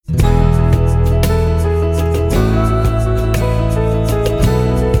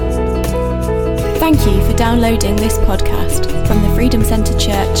for downloading this podcast from the Freedom Centre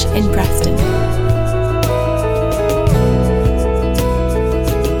Church in Preston.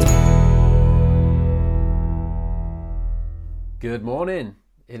 Good morning.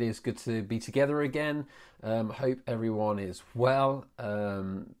 It is good to be together again. Hope everyone is well.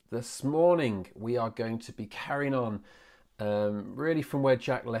 This morning we are going to be carrying on really from where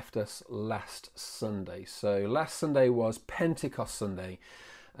Jack left us last Sunday. So last Sunday was Pentecost Sunday.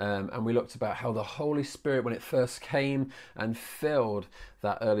 And we looked about how the Holy Spirit, when it first came and filled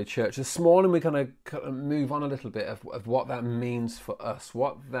that early church. This morning we're going to move on a little bit of what that means for us,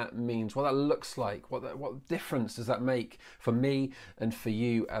 what that means, what that looks like, what difference does that make for me and for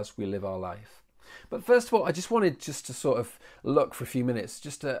you as we live our life. But first of all, I just wanted to sort of look for a few minutes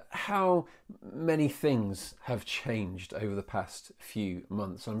just at how many things have changed over the past few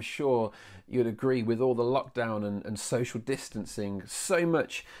months. I'm sure you'd agree with all the lockdown and social distancing. So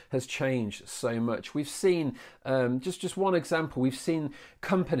much has changed, so much. We've seen, just one example, we've seen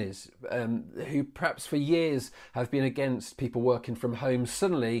companies who perhaps for years have been against people working from home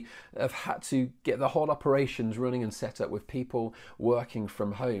suddenly have had to get the whole operations running and set up with people working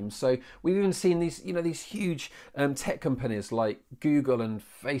from home. So we've even seen these huge tech companies like Google and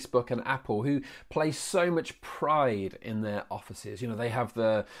Facebook and Apple who place so much pride in their offices. They have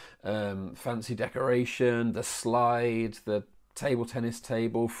the fancy decoration, the slide, the table tennis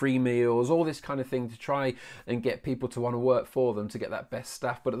table, free meals, all this kind of thing to try and get people to want to work for them, to get that best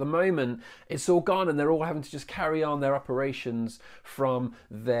staff. But at the moment, it's all gone and they're all having to just carry on their operations from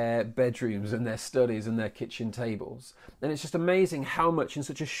their bedrooms and their studies and their kitchen tables. And it's just amazing how much in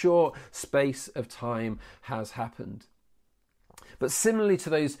such a short space of time has happened. But similarly to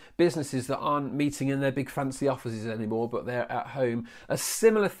those businesses that aren't meeting in their big fancy offices anymore, but they're at home, a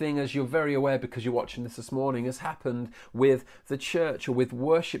similar thing, as you're very aware because you're watching this morning, has happened with the church or with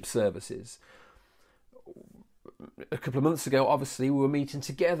worship services. A couple of months ago, obviously, we were meeting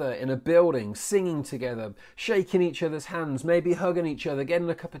together in a building, singing together, shaking each other's hands, maybe hugging each other, getting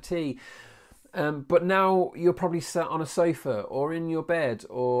a cup of tea. But now you're probably sat on a sofa or in your bed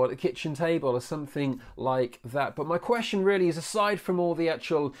or at a kitchen table or something like that. But my question really is, aside from all the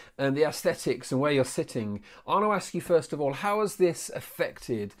actual the aesthetics and where you're sitting, I want to ask you first of all, how has this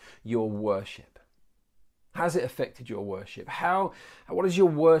affected your worship? Has it affected your worship? What does your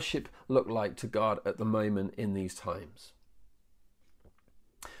worship look like to God at the moment in these times?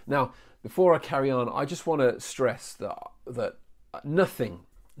 Now, before I carry on, I just want to stress that nothing,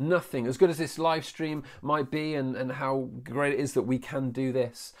 as good as this live stream might be and how great it is that we can do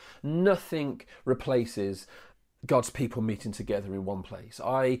this, nothing replaces God's people meeting together in one place.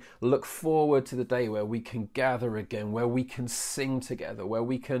 I look forward to the day where we can gather again, where we can sing together, where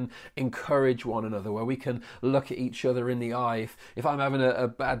we can encourage one another, where we can look at each other in the eye. If I'm having a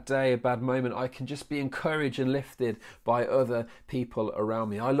bad day, a bad moment, I can just be encouraged and lifted by other people around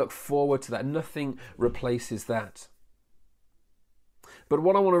me. I look forward to that. Nothing replaces that. But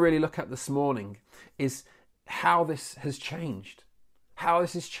what I want to really look at this morning is how this has changed. How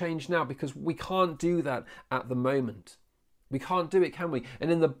this has changed now, because we can't do that at the moment. We can't do it, can we? And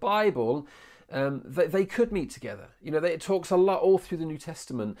in the Bible, they could meet together. It talks a lot all through the New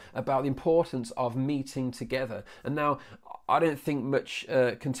Testament about the importance of meeting together. And now, I don't think much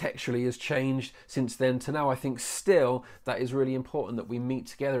contextually has changed since then to now. I think still that is really important that we meet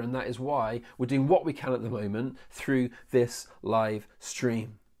together, and that is why we're doing what we can at the moment through this live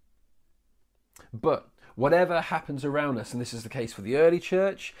stream. But whatever happens around us, and this is the case for the early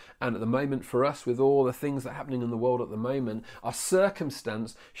church, and at the moment for us with all the things that are happening in the world at the moment, our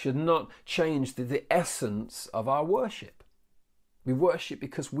circumstance should not change the essence of our worship. We worship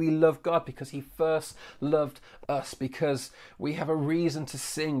because we love God, because He first loved us, because we have a reason to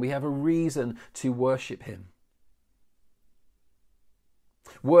sing, we have a reason to worship Him.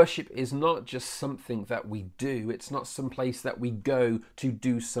 Worship is not just something that we do. It's not some place that we go to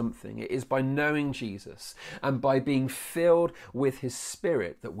do something. It is by knowing Jesus and by being filled with His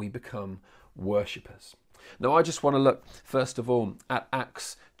Spirit that we become worshippers. Now, I just want to look, first of all, at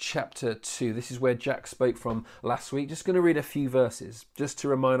Acts chapter 2. This is where Jack spoke from last week. Just going to read a few verses, just to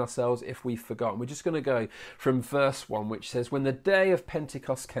remind ourselves if we've forgotten. We're just going to go from verse 1, which says, "When the day of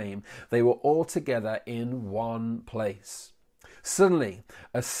Pentecost came, they were all together in one place. Suddenly,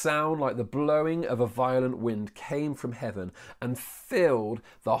 a sound like the blowing of a violent wind came from heaven and filled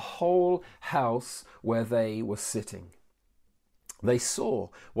the whole house where they were sitting. They saw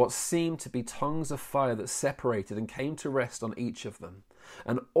what seemed to be tongues of fire that separated and came to rest on each of them.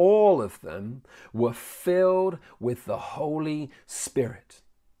 And all of them were filled with the Holy Spirit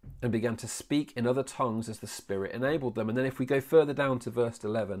and began to speak in other tongues as the Spirit enabled them. And then if we go further down to verse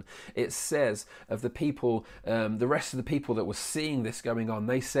 11, it says of the people, the rest of the people that were seeing this going on,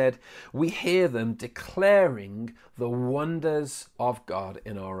 they said, "We hear them declaring the wonders of God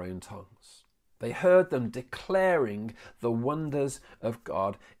in our own tongues." They heard them declaring the wonders of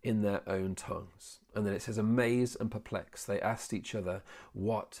God in their own tongues. And then it says, amazed and perplexed, they asked each other,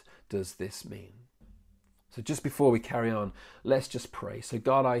 "What does this mean?" So just before we carry on, let's just pray. So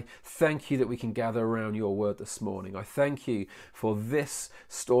God, I thank you that we can gather around your word this morning. I thank you for this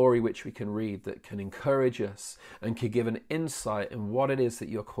story which we can read that can encourage us and can give an insight in what it is that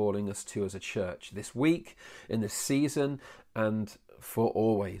you're calling us to as a church this week, in this season, and for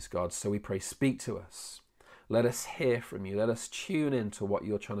always, God. So we pray, speak to us. Let us hear from you. Let us tune in to what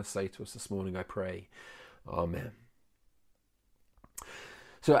you're trying to say to us this morning, I pray. Amen.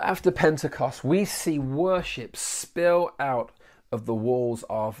 So after Pentecost, we see worship spill out of the walls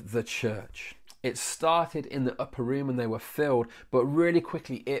of the church. It started in the upper room and they were filled, but really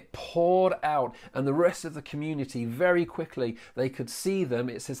quickly it poured out, and the rest of the community, very quickly, they could see them.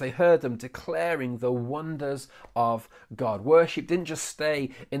 It says they heard them declaring the wonders of God. Worship didn't just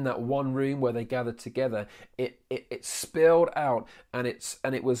stay in that one room where they gathered together. It spilled out, and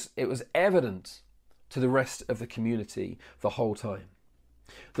it was evident to the rest of the community the whole time.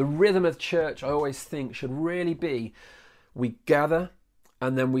 The rhythm of church, I always think, should really be we gather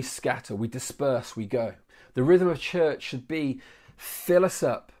and then we scatter, we disperse, we go. The rhythm of church should be fill us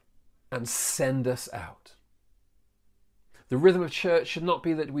up and send us out. The rhythm of church should not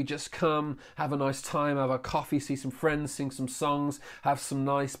be that we just come, have a nice time, have a coffee, see some friends, sing some songs, have some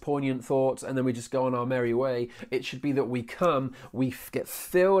nice poignant thoughts, and then we just go on our merry way. It should be that we come, we get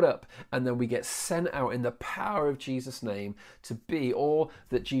filled up, and then we get sent out in the power of Jesus' name to be all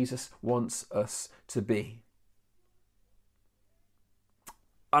that Jesus wants us to be.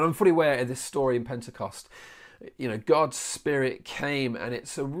 And I'm fully aware of this story in Pentecost. You know, God's Spirit came, and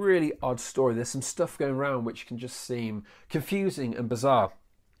it's a really odd story. There's some stuff going around which can just seem confusing and bizarre.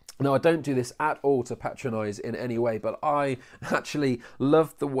 Now, I don't do this at all to patronise in any way, but I actually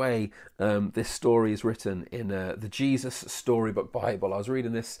love the way this story is written in the Jesus Storybook Bible. I was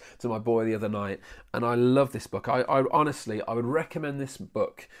reading this to my boy the other night, and I love this book. I honestly would recommend this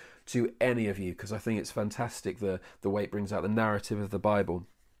book to any of you because I think it's fantastic, the way it brings out the narrative of the Bible.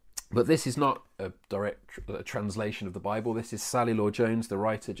 But this is not a direct translation of the Bible. This is Sally Lloyd-Jones, the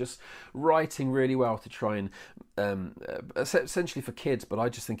writer, just writing really well to try and essentially for kids, but I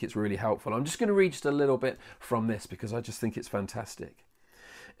just think it's really helpful. I'm just going to read just a little bit from this because I just think it's fantastic.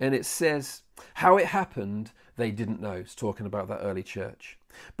 And it says, how it happened, they didn't know. It's talking about that early church.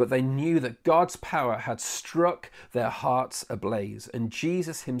 But they knew that God's power had struck their hearts ablaze, and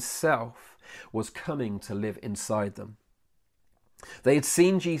Jesus himself was coming to live inside them. They had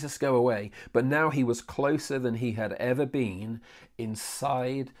seen Jesus go away, but now he was closer than he had ever been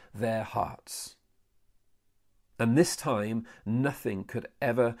inside their hearts. And this time, nothing could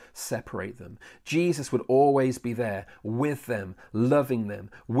ever separate them. Jesus would always be there with them, loving them,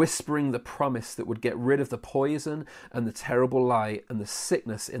 whispering the promise that would get rid of the poison and the terrible lie and the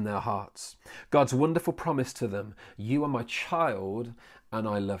sickness in their hearts. God's wonderful promise to them, you are my child and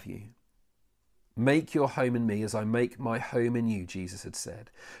I love you. Make your home in me as I make my home in you, Jesus had said.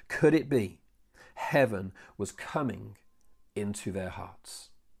 Could it be heaven was coming into their hearts?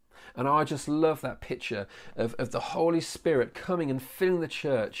 And I just love that picture of the Holy Spirit coming and filling the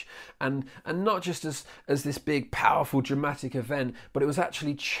church, and not just as this big, powerful, dramatic event, but it was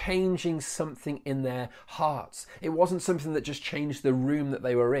actually changing something in their hearts. It wasn't something that just changed the room that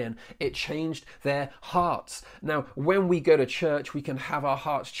they were in. It changed their hearts. Now, when we go to church, we can have our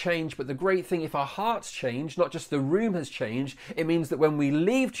hearts change, but the great thing, if our hearts change, not just the room has changed, it means that when we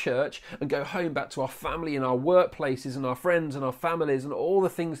leave church and go home back to our family and our workplaces and our friends and our families and all the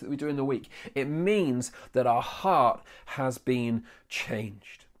things that we do in the week, it means that our heart has been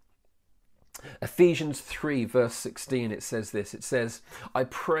changed. Ephesians 3 verse 16, it says this. It says, I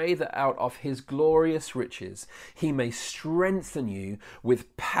pray that out of his glorious riches he may strengthen you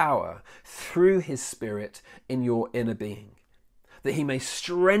with power through his Spirit in your inner being. That he may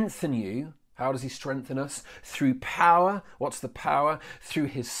strengthen you. How does he strengthen us? Through power. What's the power? Through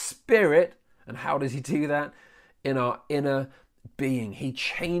his Spirit. And how does he do that? In our inner being. He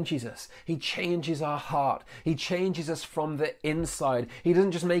changes us. He changes our heart. He changes us from the inside. He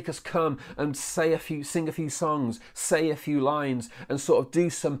doesn't just make us come and sing a few songs, say a few lines, and sort of do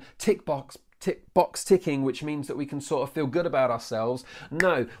some tick box ticking, which means that we can sort of feel good about ourselves.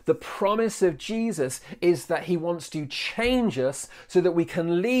 No, the promise of Jesus is that he wants to change us so that we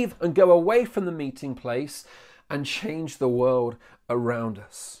can leave and go away from the meeting place and change the world around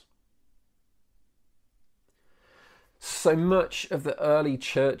us. So much of the early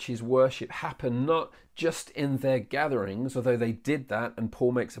church's worship happened not just in their gatherings, although they did that, and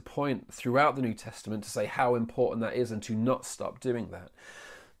Paul makes a point throughout the New Testament to say how important that is and to not stop doing that.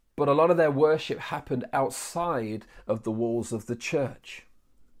 But a lot of their worship happened outside of the walls of the church.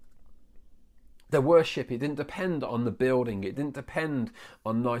 Their worship, it didn't depend on the building. It didn't depend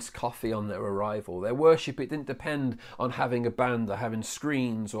on nice coffee on their arrival. Their worship, it didn't depend on having a band or having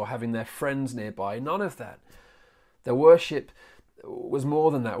screens or having their friends nearby. None of that. Their worship was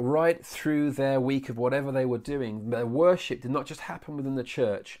more than that. Right through their week of whatever they were doing, their worship did not just happen within the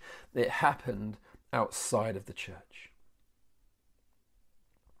church. It happened outside of the church.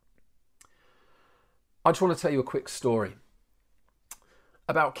 I just want to tell you a quick story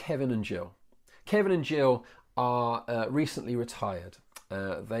about Kevin and Jill. Kevin and Jill are recently retired.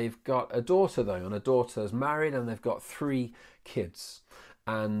 They've got a daughter though, and a daughter's married, and they've got 3 kids.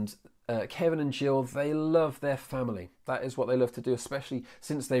 And Kevin and Jill, they love their family. That is what they love to do, especially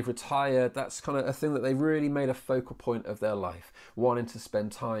since they've retired. That's kind of a thing that they've really made a focal point of their life, wanting to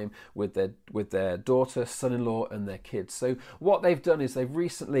spend time with their daughter, son-in-law, and their kids. So what they've done is they've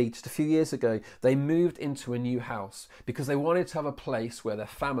recently, just a few years ago, they moved into a new house because they wanted to have a place where their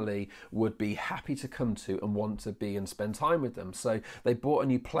family would be happy to come to and want to be and spend time with them. So they bought a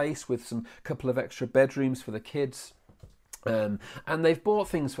new place with some couple of extra bedrooms for the kids. And they've bought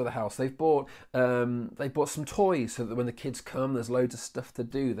things for the house. They've bought some toys so that when the kids come, there's loads of stuff to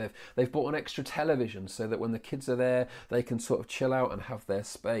do. They've bought an extra television so that when the kids are there, they can sort of chill out and have their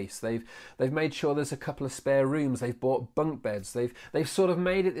space. They've made sure there's a couple of spare rooms. They've bought bunk beds. They've sort of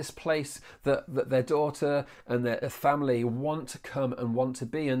made it this place that their daughter and their family want to come and want to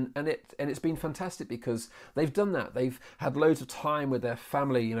be. And it's been fantastic because they've done that. They've had loads of time with their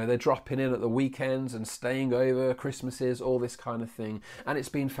family. You know, they're dropping in at the weekends and staying over Christmases, all this kind of thing, and it's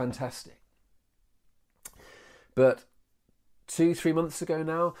been fantastic. But 2-3 months ago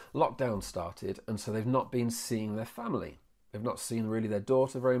now, lockdown started, and so they've not been seeing their family. They've not seen really their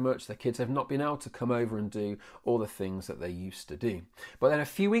daughter very much. Their kids have not been able to come over and do all the things that they used to do. But then a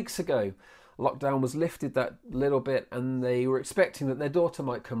few weeks ago, lockdown was lifted that little bit, and they were expecting that their daughter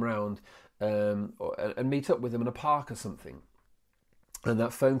might come round and meet up with them in a park or something. And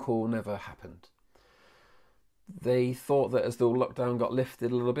that phone call never happened. They thought that as the lockdown got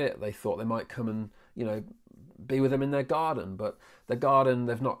lifted a little bit, they thought they might come and, be with them in their garden. But the garden,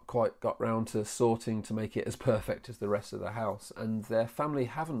 they've not quite got round to sorting to make it as perfect as the rest of the house. And their family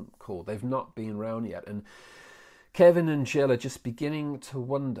haven't called. They've not been round yet. And Kevin and Jill are just beginning to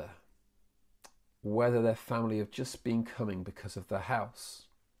wonder whether their family have just been coming because of the house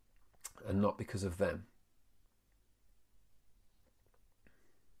and not because of them.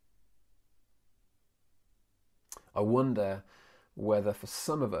 I wonder whether for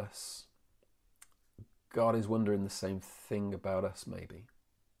some of us, God is wondering the same thing about us, maybe.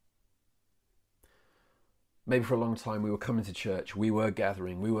 Maybe for a long time we were coming to church, we were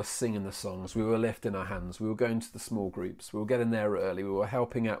gathering, we were singing the songs, we were lifting our hands, we were going to the small groups, we were getting there early, we were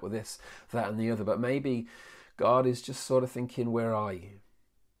helping out with this, that and the other. But maybe God is just sort of thinking, where are you?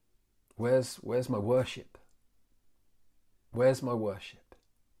 Where's my worship? Where's my worship?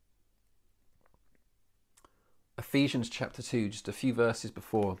 Ephesians chapter 2, just a few verses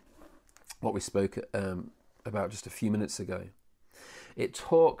before what we spoke about just a few minutes ago. It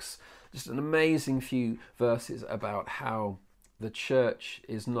talks, just an amazing few verses about how the church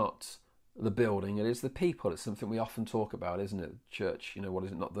is not the building, it is the people. It's something we often talk about, isn't it? Church, what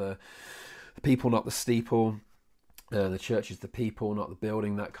is it? Not the people, not the steeple. The church is the people, not the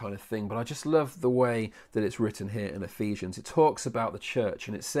building, that kind of thing. But I just love the way that it's written here in Ephesians. It talks about the church,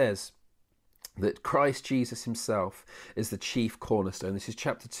 and it says that Christ Jesus himself is the chief cornerstone. This is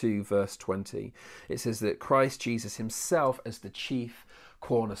chapter 2, verse 20. It says that Christ Jesus himself is the chief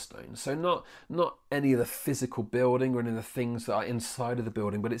cornerstone. So not any of the physical building or any of the things that are inside of the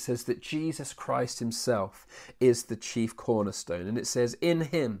building, but it says that Jesus Christ himself is the chief cornerstone. And it says, in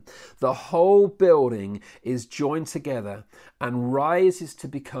him, the whole building is joined together and rises to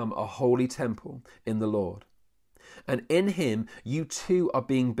become a holy temple in the Lord. And in him, you too are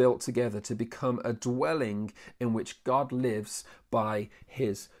being built together to become a dwelling in which God lives by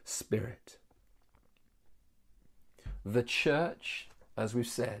his Spirit. The church, as we've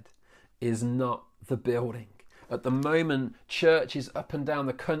said, is not the building. At the moment, churches up and down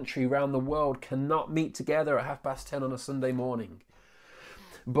the country, around the world, cannot meet together at 10:30 on a Sunday morning.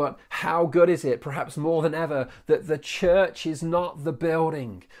 But how good is it, perhaps more than ever, that the church is not the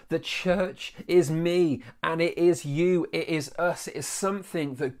building. The church is me, and it is you, it is us. It is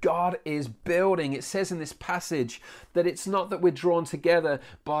something that God is building. It says in this passage that it's not that we're drawn together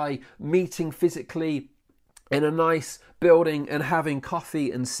by meeting physically in a nice building and having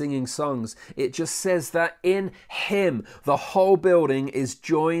coffee and singing songs. It just says that in him, the whole building is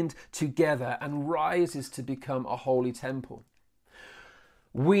joined together and rises to become a holy temple.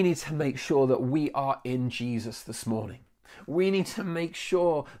 We need to make sure that we are in Jesus this morning. We need to make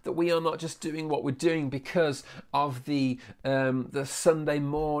sure that we are not just doing what we're doing because of the Sunday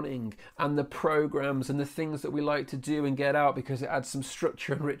morning and the programs and the things that we like to do and get out because it adds some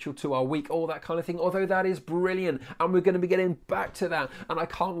structure and ritual to our week, all that kind of thing. Although that is brilliant, and we're going to be getting back to that, and I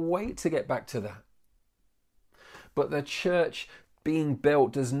can't wait to get back to that. But the church being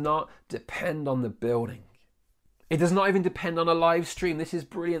built does not depend on the building. It does not even depend on a live stream. This is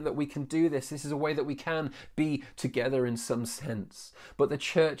brilliant that we can do this. This is a way that we can be together in some sense. But the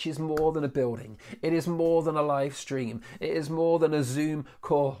church is more than a building. It is more than a live stream. It is more than a Zoom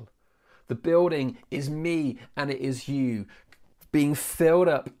call. The building is me and it is you being filled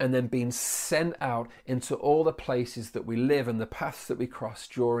up and then being sent out into all the places that we live and the paths that we cross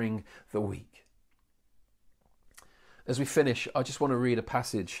during the week. As we finish, I just want to read a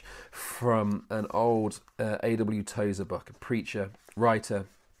passage from an old A.W. Tozer book, a preacher, writer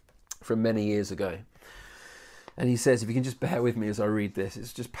from many years ago. And he says, if you can just bear with me as I read this,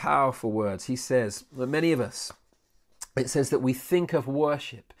 it's just powerful words. He says that many of us, it says that we think of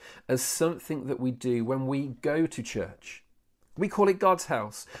worship as something that we do when we go to church. We call it God's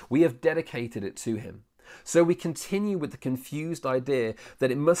house. We have dedicated it to him. So we continue with the confused idea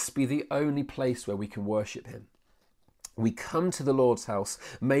that it must be the only place where we can worship him. We come to the Lord's house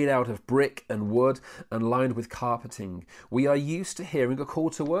made out of brick and wood and lined with carpeting. We are used to hearing a call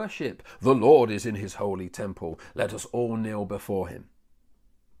to worship. The Lord is in his holy temple. Let us all kneel before him.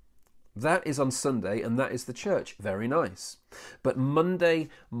 That is on Sunday, and that is the church. Very nice. But Monday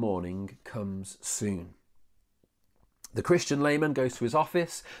morning comes soon. The Christian layman goes to his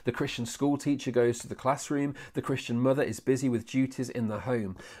office, the Christian school teacher goes to the classroom, the Christian mother is busy with duties in the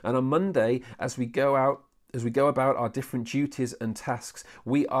home. And on Monday, as we go about our different duties and tasks,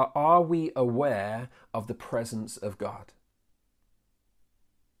 are we aware of the presence of God?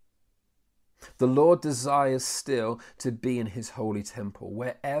 The Lord desires still to be in his holy temple,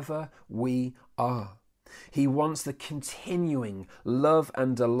 wherever we are. He wants the continuing love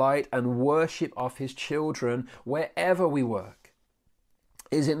and delight and worship of his children wherever we work.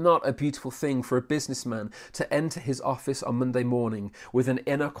 Is it not a beautiful thing for a businessman to enter his office on Monday morning with an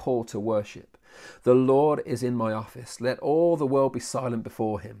inner call to worship? The Lord is in my office. Let all the world be silent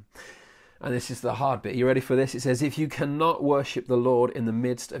before him. And this is the hard bit. Are you ready for this? It says, if you cannot worship the Lord in the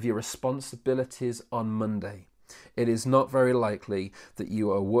midst of your responsibilities on Monday, it is not very likely that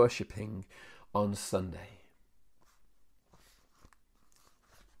you are worshipping on Sunday.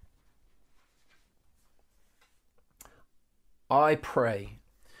 I pray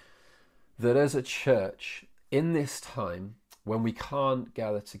that as a church, in this time when we can't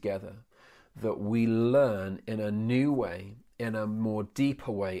gather together, that we learn in a new way, in a more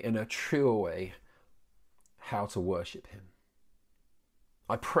deeper way, in a truer way, how to worship him.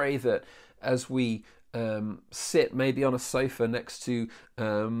 I pray that as we sit maybe on a sofa next to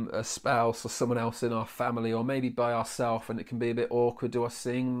a spouse or someone else in our family, or maybe by ourselves, and it can be a bit awkward. Do I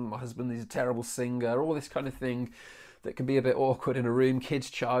sing? My husband is a terrible singer, all this kind of thing that can be a bit awkward in a room, kids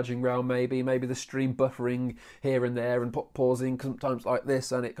charging around maybe the stream buffering here and there and pausing sometimes like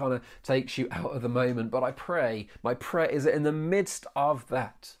this, and it kind of takes you out of the moment. But I pray, my prayer is that in the midst of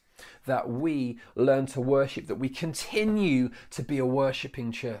that we learn to worship, that we continue to be a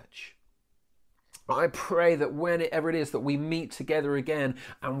worshipping church. I pray that whenever it is that we meet together again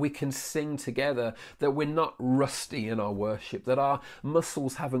and we can sing together, that we're not rusty in our worship, that our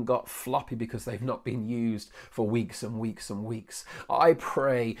muscles haven't got floppy because they've not been used for weeks and weeks and weeks. I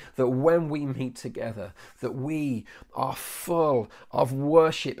pray that when we meet together, that we are full of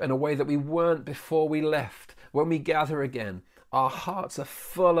worship in a way that we weren't before we left. When we gather again, our hearts are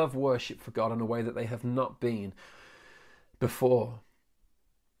full of worship for God in a way that they have not been before.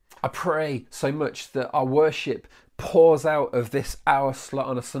 I pray so much that our worship pours out of this hour slot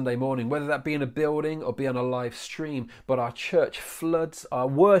on a Sunday morning, whether that be in a building or be on a live stream, but our church floods, our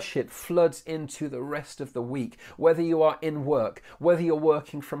worship floods into the rest of the week. Whether you are in work, whether you're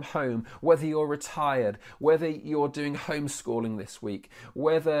working from home, whether you're retired, whether you're doing homeschooling this week,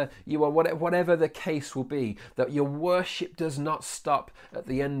 whether you are whatever the case will be, that your worship does not stop at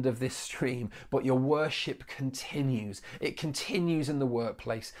the end of this stream, but your worship continues. It continues in the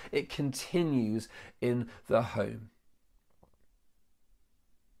workplace. It continues in the home.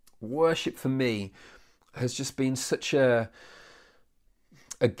 Worship for me has just been such a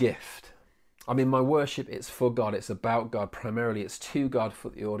gift. I mean, my worship, it's for God, it's about God primarily, it's to God for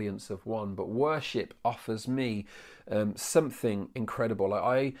the audience of one, but worship offers me something incredible.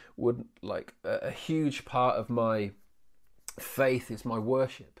 I would like a huge part of my faith is my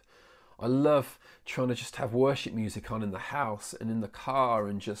worship. I love trying to just have worship music on in the house and in the car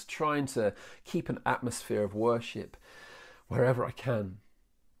and just trying to keep an atmosphere of worship wherever I can.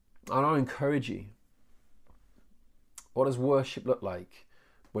 And I encourage you, what does worship look like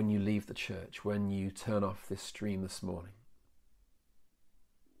when you leave the church, when you turn off this stream this morning?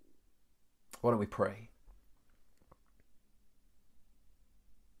 Why don't we pray?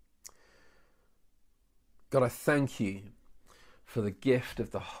 God, I thank you for the gift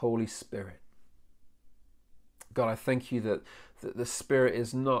of the Holy Spirit. God, I thank you that the Spirit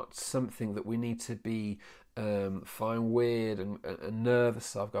is not something that we need to be find weird and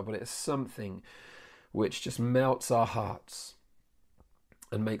nervous of, God, but it is something which just melts our hearts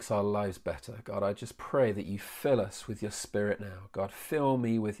and makes our lives better. God, I just pray that you fill us with your Spirit now. God, fill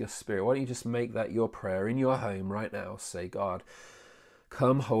me with your Spirit. Why don't you just make that your prayer in your home right now? Say, God,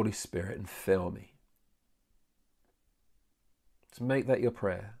 come Holy Spirit and fill me. To make that your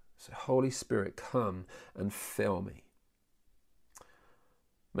prayer. So, Holy Spirit, come and fill me.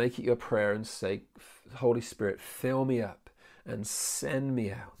 Make it your prayer and say, Holy Spirit, fill me up and send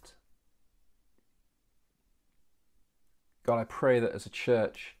me out. God, I pray that as a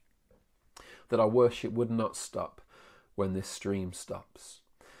church, that our worship would not stop when this stream stops,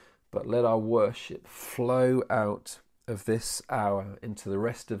 but let our worship flow out of this hour into the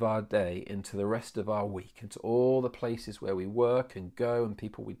rest of our day, into the rest of our week, into all the places where we work and go and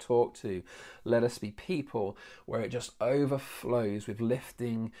people we talk to. Let us be people where it just overflows with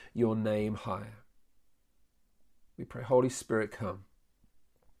lifting your name higher. We pray, Holy Spirit, come.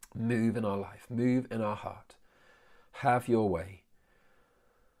 Move in our life. Move in our heart. Have your way.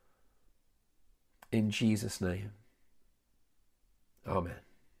 In Jesus' name. Amen.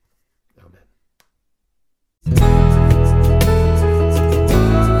 Amen.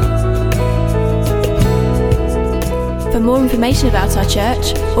 For more information about our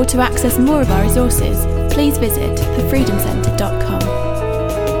church or to access more of our resources, please visit thefreedomcentre.com.